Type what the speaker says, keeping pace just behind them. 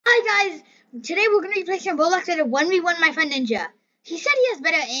Hi guys, today we're going to be playing some Roblox at a 1v1 my friend Ninja. He said he has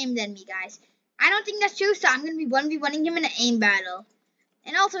better aim than me, guys. I don't think that's true, so I'm going to be 1v1ing him in an aim battle.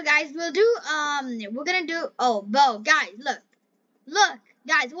 And also, guys, we're going to do, guys, look,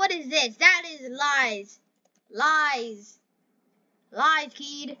 guys, what is this? That is lies,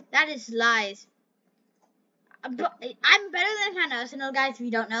 kid, that is lies. I'm better than Hannah, guys, if you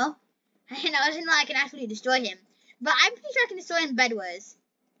don't know. Hannah, I can actually destroy him. But I'm pretty sure I can destroy him Bedwars.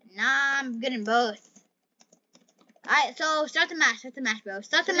 Nah, I'm good in both. Alright, so start the match, bro.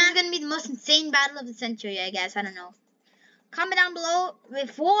 Start the match. This is gonna be the most insane battle of the century, I guess. I don't know. Comment down below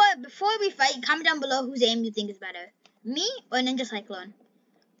before we fight. Comment down below whose aim you think is better, me or Ninja Cyclone.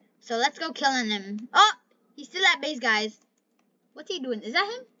 So let's go killing him. Oh, he's still at base, guys. What's he doing? Is that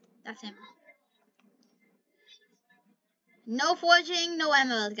him? That's him. No forging, no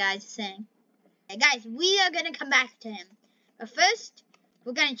emeralds, guys. Just saying. Okay, guys, we are gonna come back to him, but first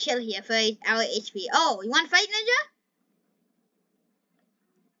we're gonna chill here for our HP. Oh, you want to fight, Ninja?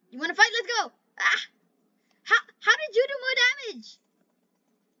 You want to fight? Let's go. Ah, how did you do more damage?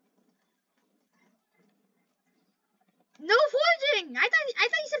 No forging. I thought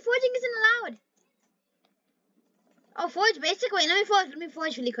you said forging isn't allowed. Oh, forge basic. Wait, let me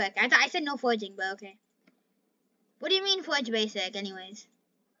forge really quick. I said no forging, but okay. What do you mean forge basic, anyways?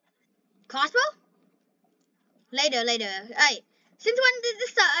 Crossbow? Later. Alright. Since when did this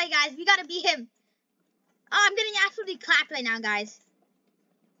start? Alright, guys, we gotta beat him. Oh, I'm getting absolutely clapped right now, guys.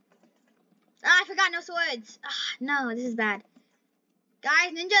 Ah, I forgot, no swords. Ah, no, this is bad.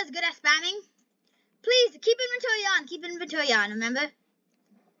 Guys, Ninja is good at spamming. Please, keep inventory on, remember?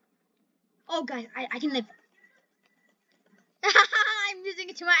 Oh, guys, I can live. I'm using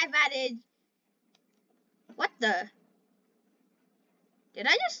it to my advantage. What the? Did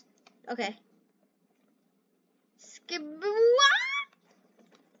I just? Okay. Skip. What?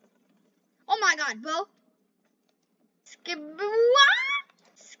 Oh my god, bro. Skip. What?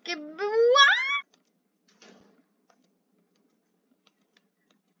 Skip. What?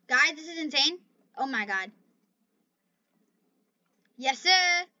 Guys, this is insane. Oh my god. Yes,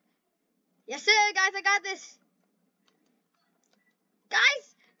 sir. Yes, sir, guys, I got this.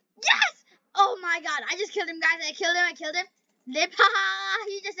 Guys, yes! Oh my god, I just killed him, guys. I killed him. Lip, haha,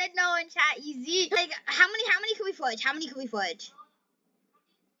 he just said no in chat, easy. Like, how many can we forge?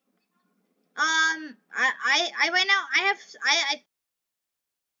 I right now, I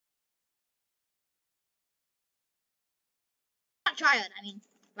not try it. I mean,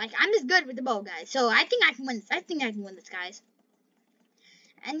 like, I'm just good with the bow, guys. So I think I can win this, guys.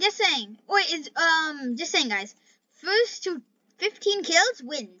 And just saying, guys. First to 15 kills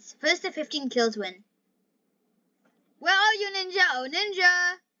wins. First to 15 kills win. Where are you, Ninja? Oh,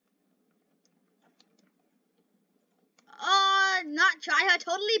 Ninja. Oh, not try her.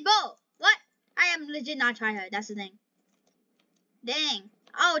 Totally bow. What? I am legit not try her. That's the thing. Dang.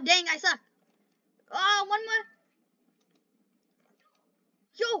 Oh, dang, I suck. Oh, one more.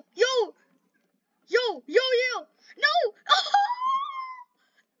 Yo. No. Oh!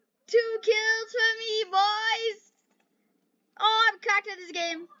 2 kills for me, boys. Oh, I'm cracked at this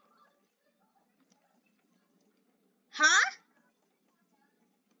game. Huh?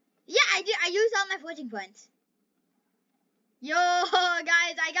 Yeah, I did. I used all my forging points. Yo,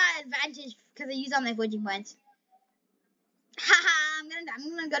 guys, I got advantage because I used all my forging points. Haha, I'm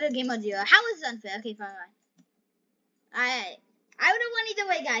gonna go to game mode 0. How is this unfair? Okay, fine. Alright. I would have won either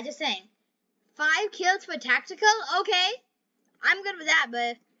way, guys, just saying. 5 kills for tactical? Okay. I'm good with that,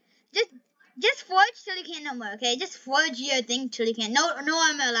 but just forge till you can't no more, okay? Just forge your thing till you can't. No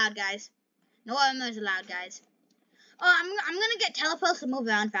armor allowed, guys. No armor is allowed, guys. Oh, I'm gonna get teleports to move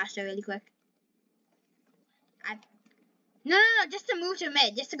around faster really quick. No, just to move to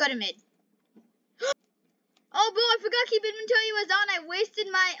mid, just to go to mid. Oh, bro, I forgot keep inventory was on. I wasted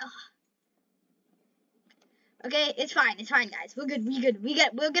my... Oh. Okay, it's fine, guys. We're good.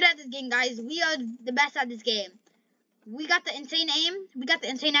 We're good at this game, guys. We are the best at this game. We got the insane aim. We got the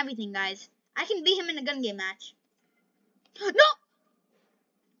insane everything, guys. I can beat him in a gun game match. No!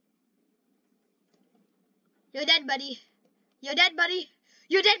 You're dead, buddy.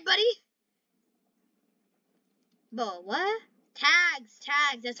 Bro, what? Tags.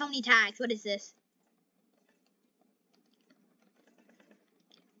 There's so many tags. What is this?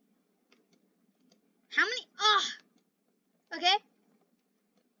 How many? Oh! Okay.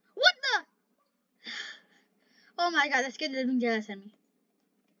 What the? Oh my god, that scared the living jealous of me.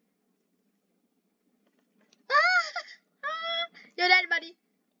 You're dead, buddy.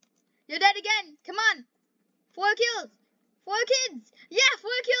 You're dead again. Come on. 4 kills. 4 kids. Yeah,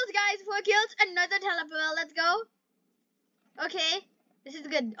 4 kills, guys. 4 kills. Another teleport. Let's go. Okay. This is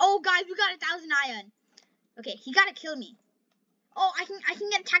good. Oh, guys, we got 1,000 iron. Okay, he gotta kill me. Oh, I can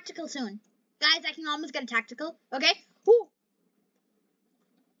get tactical soon. Guys, I can almost get a tactical. Okay. Woo.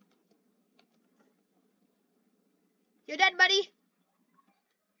 You're dead, buddy.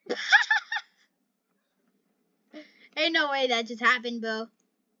 Ain't no way that just happened, bro.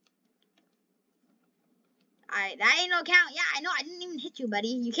 Alright, that ain't no count. Yeah, I know. I didn't even hit you, buddy.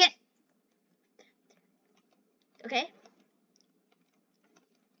 You can't. Okay.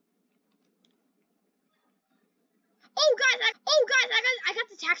 Oh, guys, I got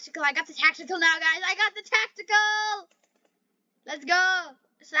the tactical. I got the tactical now, guys. I got the tactical. Let's go.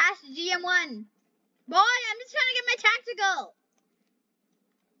 / GM1. Boy, I'm just trying to get my tactical.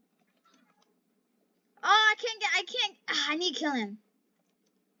 Oh, I need to kill him.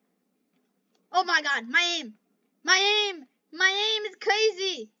 Oh my god, my aim. My aim is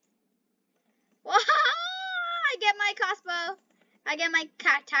crazy. Whoa, I get my crossbow. I get my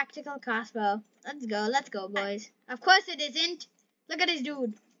tactical crossbow. Let's go, boys. Of course it isn't. Look at this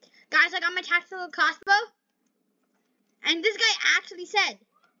dude. Guys, I got my tactical crossbow. And this guy actually said,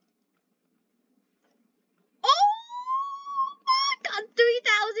 oh my god,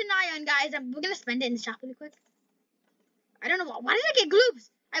 3,000 iron, guys. We're gonna spend it in the shop really quick. I don't know why did I get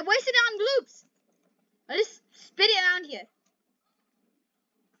gloops? I wasted it on gloops. I'll just spit it around here.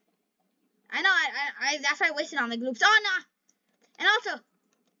 I know, that's why I wasted on the gloops. Oh, no. And also,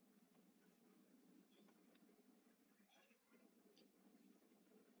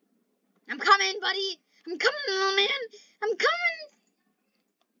 I'm coming, buddy. I'm coming, little man. I'm coming.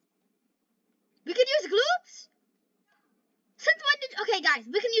 We can use gloops? Since when did... Okay, guys,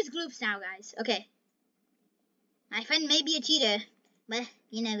 we can use gloops now, guys. Okay. My friend may be a cheater. But,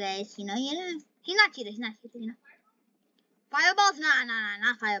 you know, guys, you know. He's not cheater, you know. Fireballs? Nah,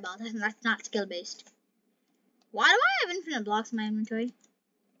 not fireballs. That's not skill-based. Why do I have infinite blocks in my inventory?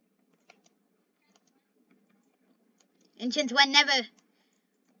 Enchant when never.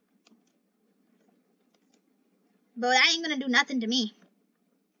 But that ain't gonna do nothing to me.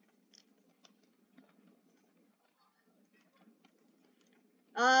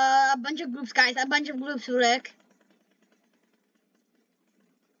 A bunch of groups, guys. A bunch of groups, Rick.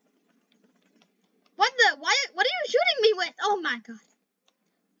 What are you shooting me with? Oh my god.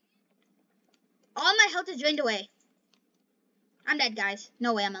 All my health is drained away. I'm dead, guys.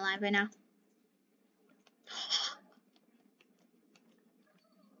 No way I'm alive right now.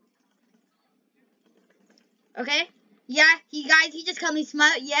 Okay. Yeah, he just called me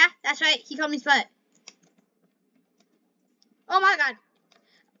smart. Yeah, that's right. He called me smart. Oh my god.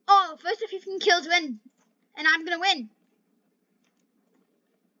 Oh, first to 15 kills win. And I'm gonna win.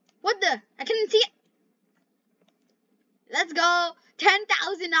 What the? I couldn't see it. Let's go.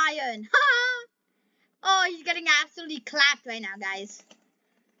 10,000 iron. Oh, he's getting absolutely clapped right now, guys.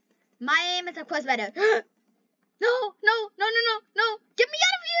 My aim is of course better. No. Get me out of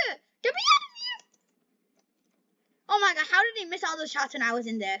here. Get me out of here. Oh my god, how did he miss all those shots when I was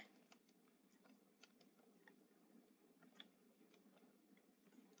in there?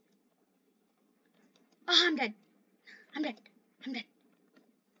 Oh, I'm dead. I'm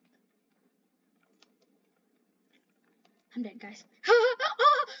dead, guys.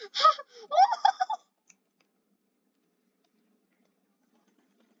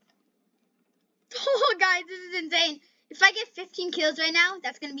 Oh, guys, this is insane. If I get 15 kills right now,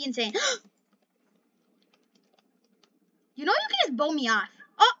 that's going to be insane. You know you can just bow me off.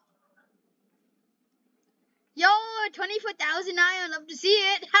 Oh! Yo, 24,000 iron. Love to see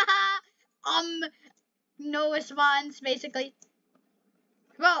it. No response, basically.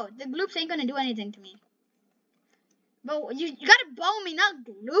 Bro, the gloops ain't going to do anything to me. But you got to bow me, not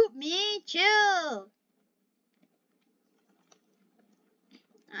gloop me. Chill.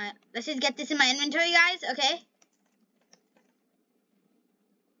 Alright, let's just get this in my inventory, guys. Okay.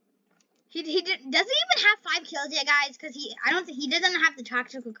 He doesn't even have 5 kills yet, guys, because I don't think he doesn't have the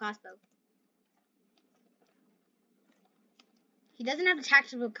tactical crossbow. He doesn't have the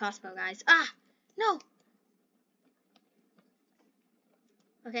tactical crossbow, guys. Ah, no.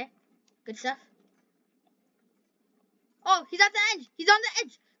 Okay, good stuff. Oh, he's at the edge. He's on the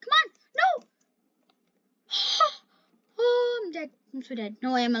edge. Come on, no. Oh, I'm dead. I'm so dead.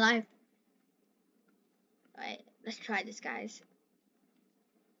 No way I'm alive. All right, let's try this, guys.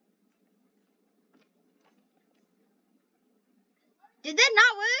 Did that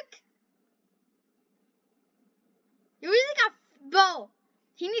not work? You really got... Bro,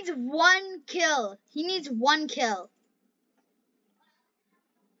 he needs 1 kill. He needs 1 kill.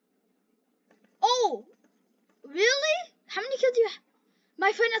 Oh, really? How many kills do you have?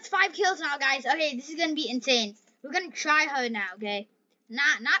 My friend has 5 kills now, guys. Okay, this is going to be insane. We're going to try hard now, okay?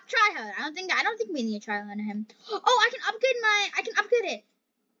 Not tryhard. I don't think we need a tryhard on him. Oh, I can upgrade it.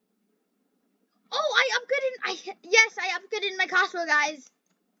 Oh, I upgraded my crossbow, guys.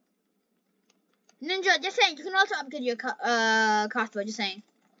 Ninja, just saying, you can also upgrade your crossbow, just saying.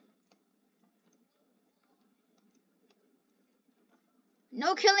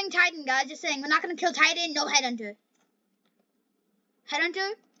 No killing Titan, guys, just saying. We're not gonna kill Titan, no Headhunter.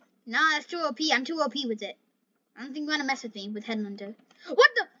 Headhunter? Nah, that's too OP. I'm too OP with it. I don't think you wanna mess with me with Headhunter. What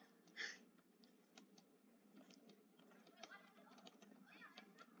the?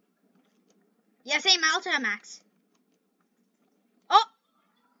 Yeah, same, I also have max. Oh!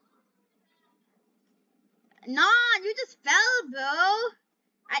 Nah, you just fell, bro.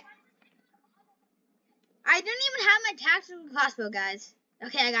 I didn't even have my tactical crossbow, guys.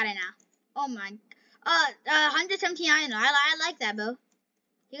 Okay, I got it now. Oh my. 179. I like that, bro.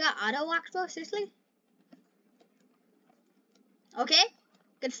 You got auto walks, bro? Seriously? Okay.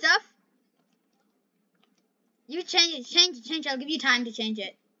 Good stuff. You change it. I'll give you time to change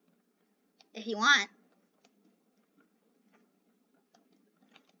it. If you want.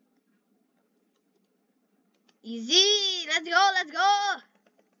 Easy. Let's go.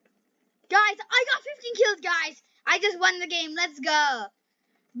 Guys, I got 15 kills, guys. I just won the game. Let's go.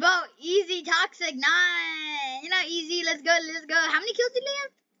 Bro, easy, toxic, nice. You know, easy. Let's go. How many kills did he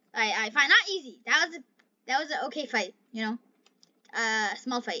have? Alright, fine. Not easy. That was an okay fight, you know.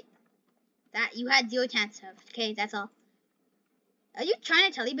 Small fight. That you had 0 chance of. Okay, that's all. Are you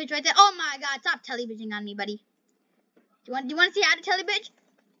trying to telebitch right there? Oh my god, stop telebitching on me, buddy. Do you want to see how to telebitch?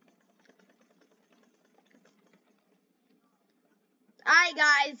 Alright,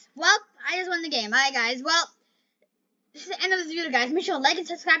 guys. Well, I just won the game. Alright, guys. Well, this is the end of this video, guys. Make sure to like and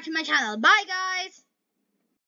subscribe to my channel. Bye, guys.